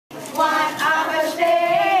one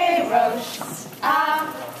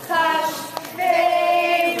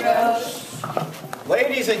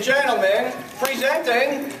Ladies and gentlemen,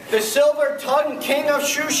 presenting the silver-tongued king of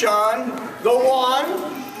Shushan, the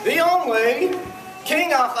one, the only,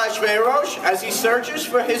 King Ahasuerus, as he searches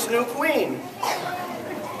for his new queen.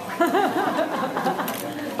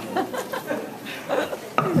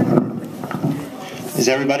 Is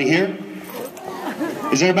everybody here?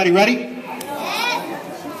 Is everybody ready?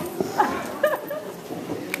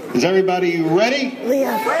 Is everybody ready?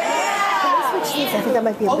 Leah, can we switch seats? I think that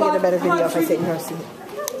might be a better video if I sit in your seat.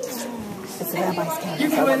 It's the rabbi's couch. You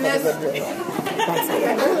doing this? You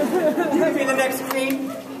gonna be the next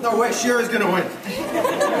queen? No way, Shira's gonna win.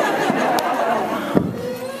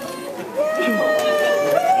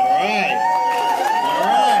 All right.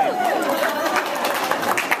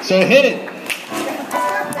 So hit it.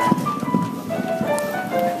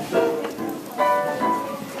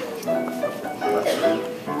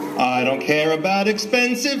 I don't care about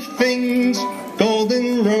expensive things,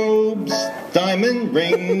 golden robes, diamond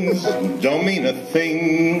rings, don't mean a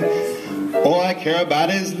thing. All I care about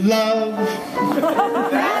is love.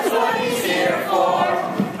 That's what he's here for.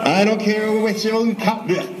 I don't care which old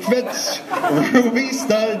fits, ruby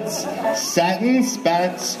studs, satin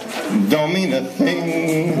spats, don't mean a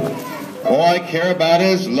thing. All I care about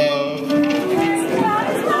is love.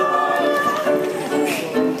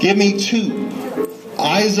 Give me two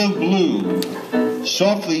eyes of blue,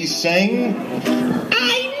 softly saying,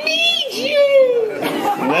 I need you.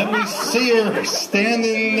 Let me see her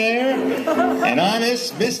standing there, an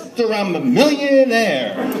honest mister, I'm a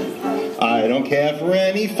millionaire. I don't care for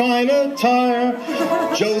any fine attire,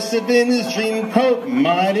 Joseph in his dream coat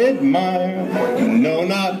might admire. No,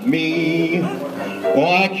 not me,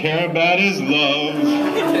 all I care about is love.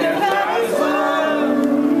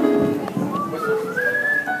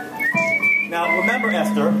 Now, remember,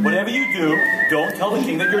 Esther, whatever you do, don't tell the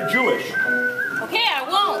king that you're Jewish. Okay, I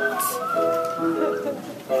won't.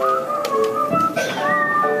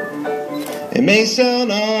 It may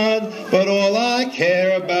sound odd, but all I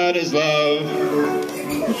care about is love.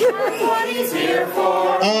 That's what he's here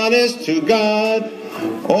for. Honest to God,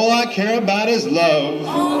 all I care about is love.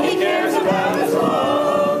 All he cares about is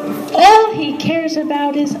love. All he cares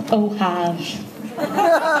about is Ohav.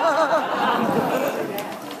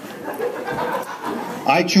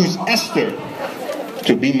 I choose Esther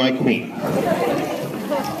to be my queen.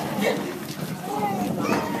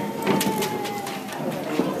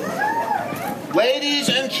 Ladies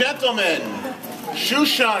and gentlemen,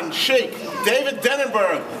 Shushan Sheikh David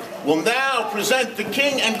Denenberg will now present the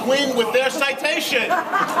king and queen with their citation.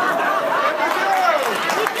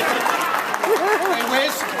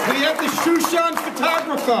 We have the Shushan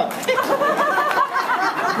photographer.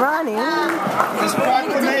 Ronnie. This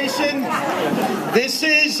proclamation, this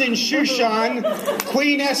is in Shushan,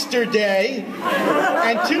 Queen Esther Day,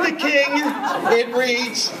 and to the king, it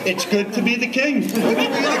reads, it's good to be the king. Good to be the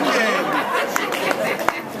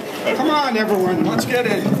king. Come on, everyone, let's get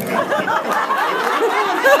in.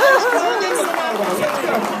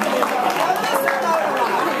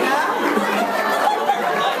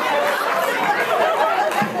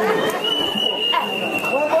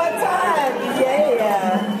 One more time.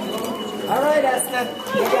 Yeah. All right, Esther.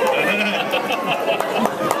 You got it.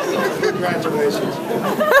 Congratulations.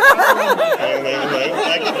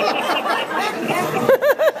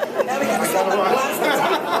 Now we got to start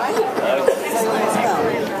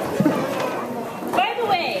By the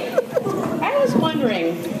way, I was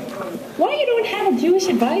wondering why you don't have a Jewish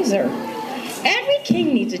advisor. Every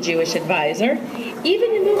king needs a Jewish advisor.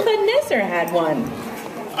 Even Nebuchadnezzar had one.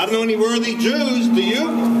 I don't know any worthy Jews, do you?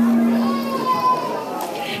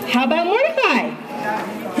 How about Mordecai?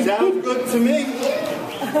 Sounds good to me.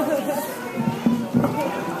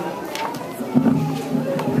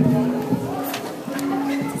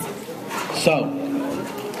 So,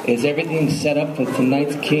 is everything set up for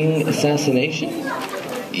tonight's king assassination?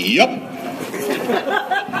 Yup.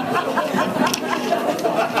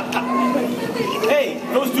 Hey,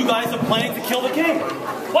 those two guys are planning to kill the king.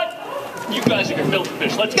 What? You guys are gonna build the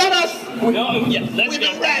fish. Let's go. Got us. No, yeah, let's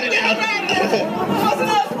go. Ratted out.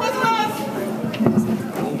 Wasn't us.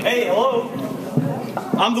 Hey, hello.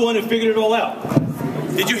 I'm the one who figured it all out.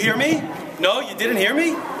 Did you hear me? No, you didn't hear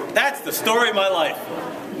me? That's the story of my life.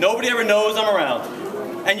 Nobody ever knows I'm around.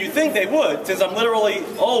 And you'd think they would, since I'm literally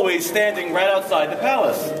always standing right outside the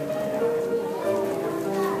palace.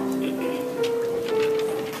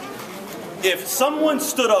 If someone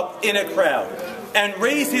stood up in a crowd and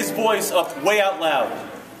raised his voice up way out loud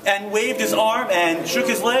and waved his arm and shook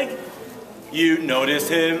his leg, you'd notice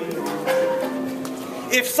him.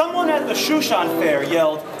 If someone at the Shushan fair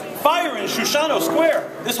yelled, "Fire in Shushano Square!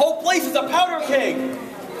 This whole place is a powder keg!"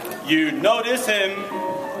 you'd notice him.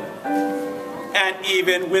 And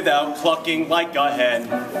even without clucking like a hen,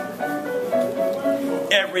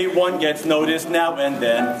 everyone gets noticed now and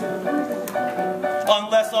then.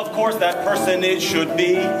 Unless, of course, that personage should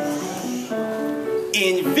be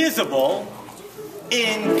invisible,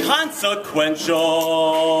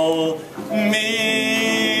 inconsequential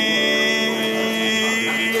me.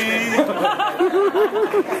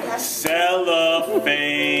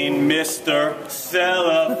 Cellophane, Mr.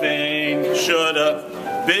 Cellophane, should have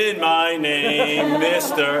been my name,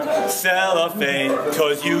 Mr. Cellophane,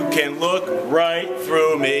 'cause you can look right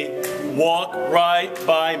through me, walk right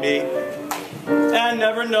by me, and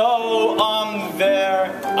never know I'm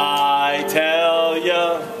there. I tell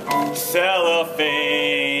ya,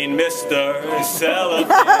 Cellophane, Mr.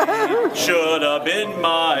 Cellophane, should have been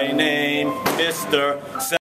my name, Mr.